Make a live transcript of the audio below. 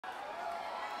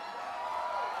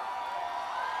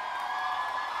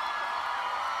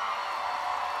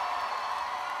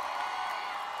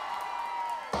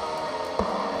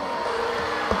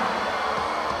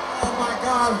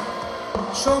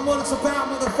Show them what it's about,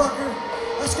 motherfucker.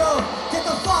 Let's go. Get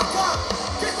the fuck up.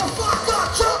 Get the fuck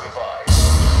up. Zombified.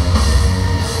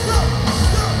 Go,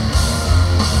 go.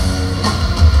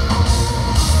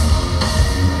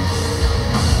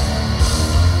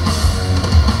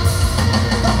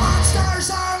 The monsters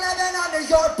are living under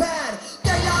your bed.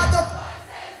 They are the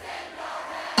voices in your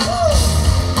head. Woo.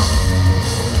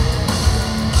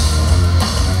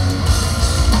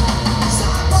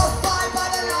 Zombified by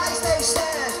the lies they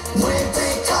stand. We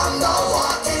become the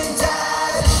walking dead.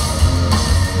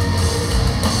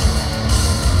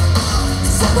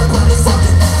 Everybody's on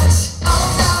the edge. Oh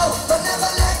no, but never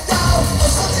let go of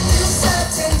something you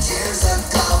said 10 years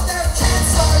ago. They're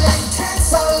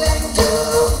canceling you.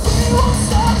 We won't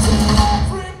stop till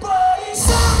everybody's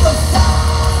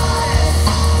zombified.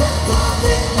 They're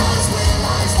pumping us with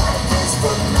lies like this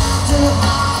from mouth to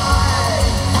high.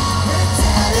 We're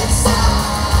dead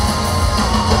inside.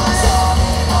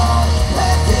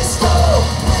 Let this go.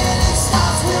 When it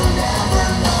stops, we'll never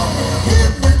know. We're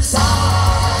hypnotized.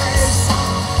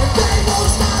 And they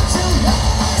won't stop till you're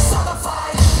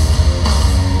zombified.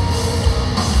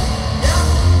 Yeah.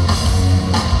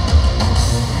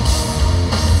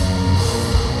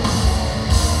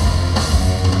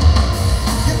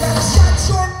 You better shut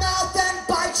your mouth and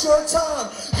bite your tongue.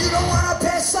 You don't wanna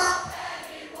piss off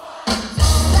anyone.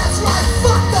 That's right,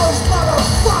 fuck those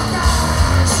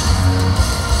motherfuckers.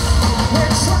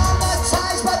 We're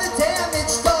traumatized by the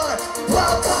damage done.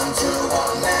 Welcome to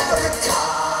America.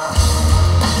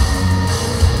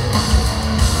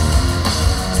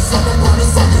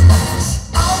 Everybody's on the edge.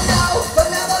 Oh no, but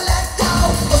never let go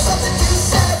of something you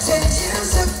said 10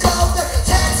 years ago. They're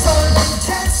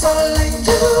canceling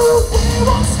you. We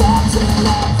won't stop till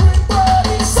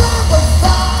everybody's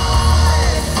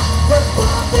zombified. We're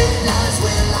pumping us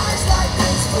with lies like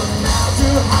this from mouth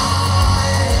to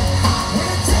high.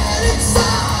 We're dead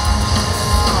inside.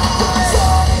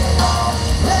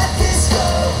 Let this go.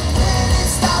 When it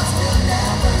stops, we'll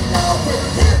never know. We're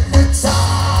hypnotized.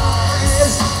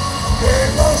 It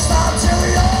won't stop till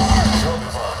you're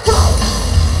go.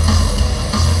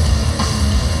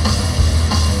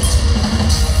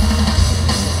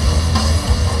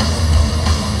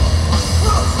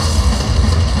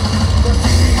 They're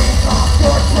feeding off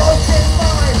your broken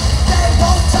mind. They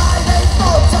won't die, they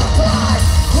multiply.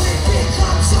 We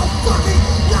become so fucking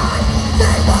live.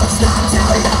 They won't stop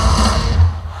till you're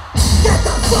get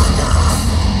the fuck up.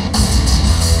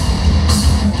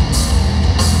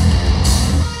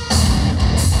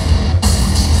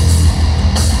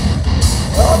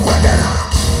 Oh, bring it up.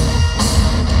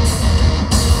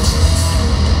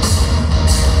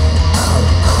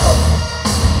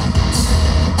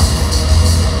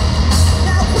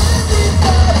 Now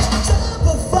everybody's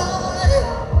zombified.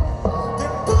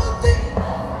 They're pumping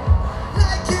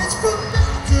like it's from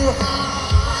mouth to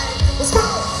high. Let's go.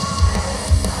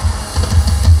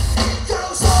 It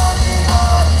goes on and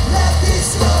on. Let this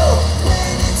go.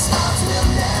 When it stops, we'll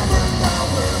never know.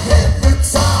 We're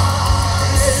hypnotized.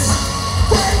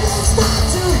 They won't stop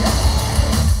till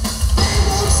they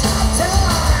won't stop till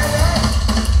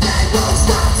they won't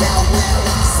stop till we're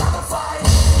zombified.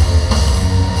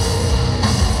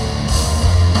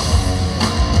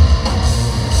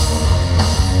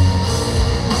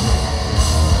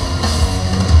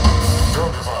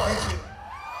 Thank you.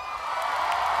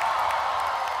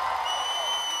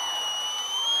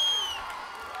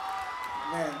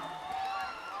 Man.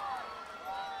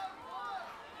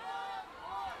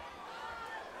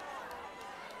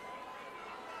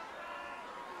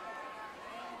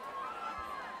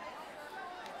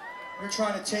 They're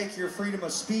trying to take your freedom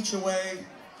of speech away.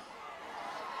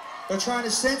 They're trying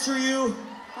to censor you.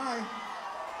 Hi.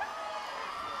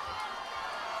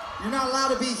 You're not allowed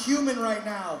to be human right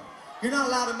now. You're not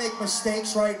allowed to make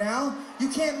mistakes right now. You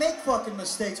can't make fucking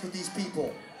mistakes with these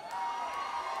people.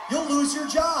 You'll lose your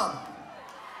job.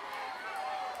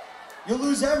 You'll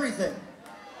lose everything.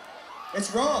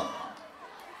 It's wrong.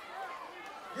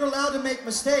 You're allowed to make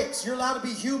mistakes. You're allowed to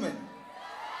be human.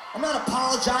 I'm not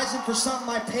apologizing for something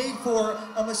I paid for,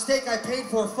 a mistake I paid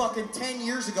for fucking 10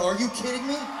 years ago. Are you kidding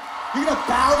me? You're gonna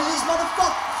bow to these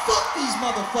motherfuckers? Fuck these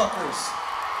motherfuckers.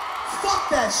 Fuck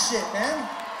that shit, man.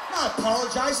 I'm not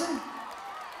apologizing.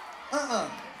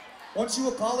 Once you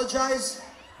apologize,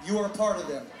 you are a part of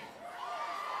them.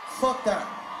 Fuck that.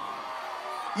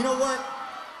 You know what?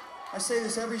 I say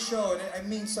this every show, and it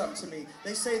means something to me.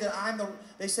 They say that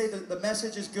the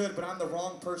message is good, but I'm the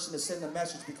wrong person to send the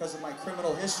message because of my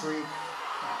criminal history,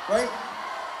 right?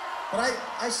 But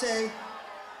I say,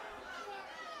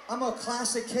 I'm a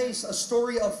classic case, a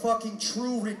story of fucking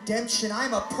true redemption.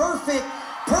 I'm a perfect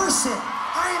person.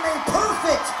 I am a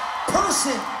perfect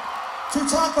person to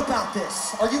talk about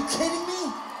this. Are you kidding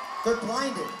me? They're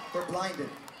blinded. They're blinded.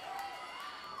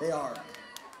 They are.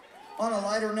 On a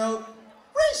lighter note,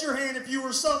 raise your hand if you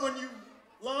or someone you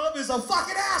love is a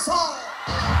fucking asshole.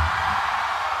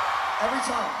 Every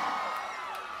time.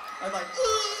 I'm like,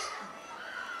 ugh.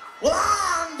 Well,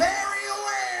 I'm very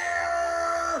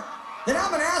aware that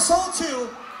I'm an asshole too,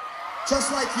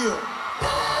 just like you. I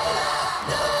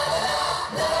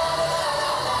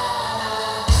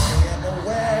am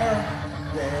aware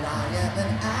that I am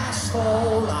an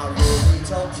asshole. I really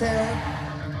don't care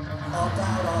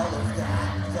about all of that,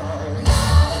 though.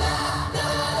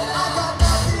 I got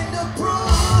nothing to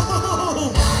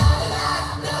prove.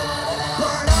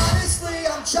 But honestly,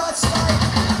 I'm just like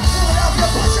Philadelphia.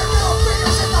 Put your middle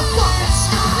fingers in the fucking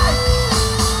sky.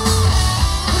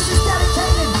 This is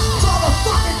dedicated to all the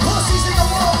fucking pussies in the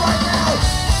world right now.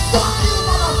 Fuck you,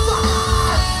 motherfucker!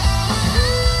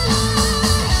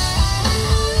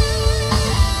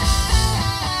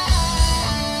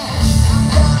 I've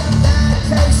got a bad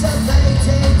case of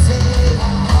ADD.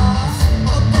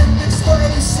 I've been this way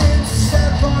since 17.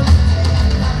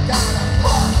 I've got a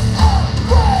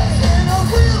and a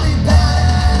really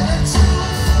bad attitude.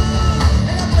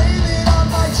 And I blame it on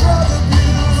my drug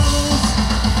abuse.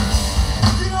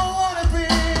 You don't wanna be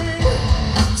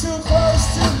too close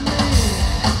to me,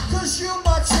 'cause you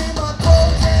might see my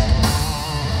broken.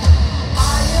 I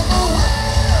am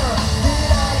aware that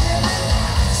I am an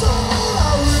asshole.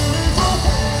 I really don't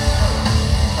care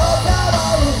about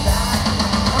all of that.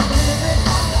 I'm living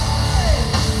my life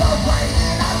the way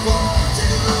that I want to,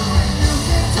 and you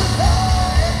get to know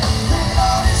that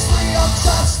honestly I'm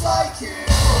just like you.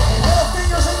 Middle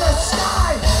fingers in the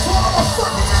sky to all the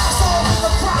fucking assholes in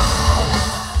the crowd.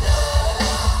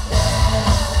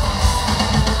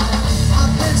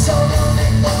 I've been so lonely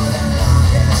for the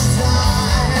longest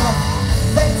time.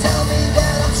 They tell me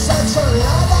that I'm such a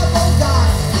lovable guy.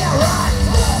 Yeah, right.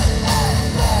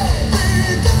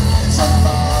 Because I'm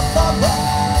off the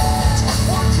road.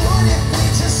 Or could it be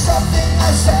just something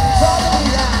I said? Probably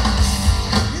that.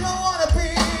 You don't wanna be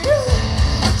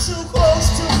too close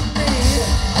to me,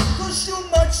 'cause you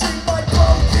might see my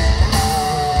broken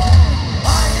heart.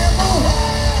 I am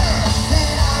aware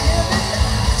that I am an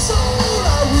asshole.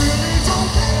 I really don't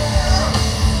care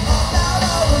about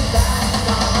all of that.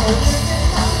 I'm living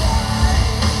my life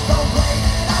the way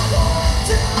that I want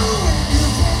to, and you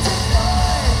get to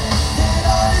know that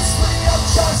honestly I'm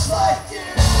just like you.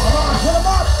 Come on, put 'em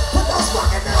up. Put those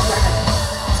fucking middle fingers.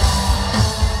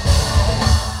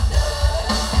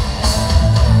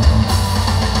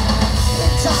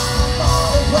 And I'm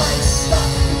always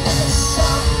stuck with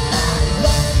something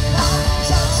when I'm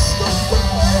just a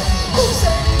boy who's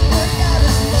angry at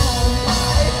his mom.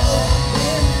 I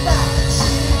open back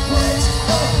secrets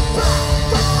of back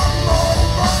on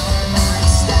over my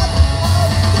step on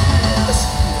this.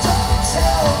 Don't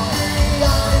tell me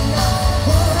I'm not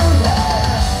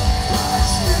perfect,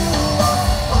 'cause you are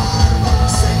wrong.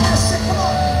 Sing that shit, come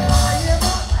on. I am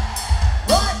a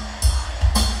what?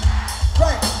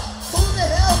 Right. Who the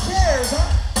hell cares, huh?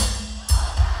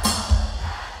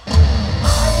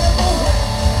 I am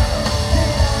aware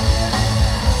that I am an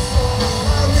asshole.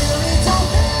 I really don't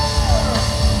care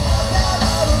about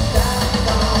all of that.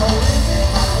 I'm living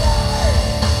my life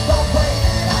the way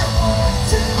that I want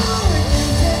to, and you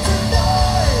get to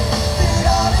know that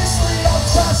honestly I'm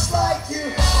just like you.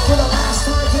 For the last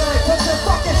time tonight, put your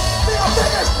fucking middle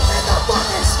fingers in the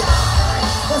fucking sky.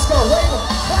 Let's go, wave 'em,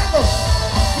 wave 'em.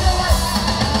 You know what?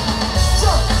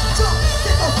 Jump, jump,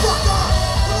 get the fuck up.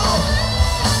 Come on.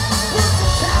 Burn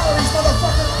some calories,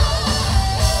 motherfucker.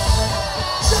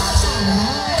 Shots on the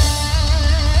head.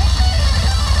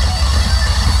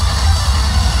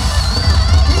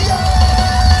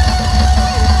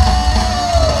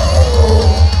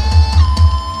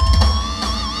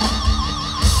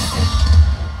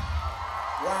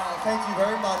 Wow, thank you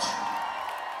very much.